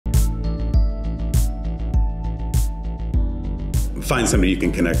find somebody you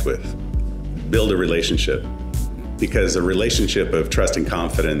can connect with, build a relationship, because a relationship of trust and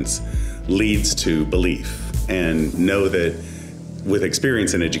confidence leads to belief. And know that with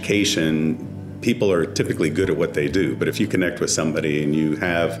experience and education, people are typically good at what they do. But if you connect with somebody and you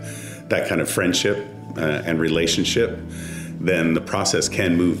have that kind of friendship and relationship, then the process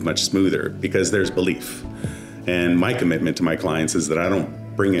can move much smoother because there's belief. And my commitment to my clients is that I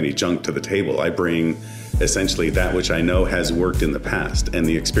don't bring any junk to the table. I bring essentially that which I know has worked in the past, and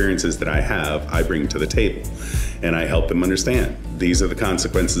the experiences that I have, I bring to the table. And I help them understand these are the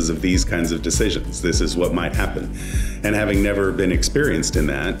consequences of these kinds of decisions. This is what might happen. And having never been experienced in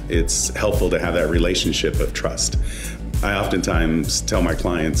that, it's helpful to have that relationship of trust. I oftentimes tell my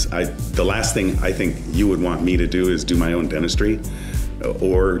clients, the last thing I think you would want me to do is do my own dentistry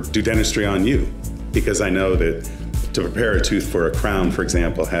or do dentistry on you, because I know that to prepare a tooth for a crown, for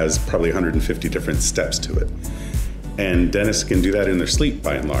example, has probably 150 different steps to it. And dentists can do that in their sleep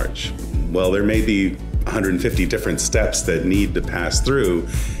by and large. Well, there may be 150 different steps that need to pass through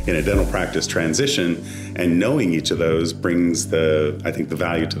in a dental practice transition, and knowing each of those brings I think the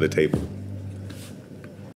value to the table.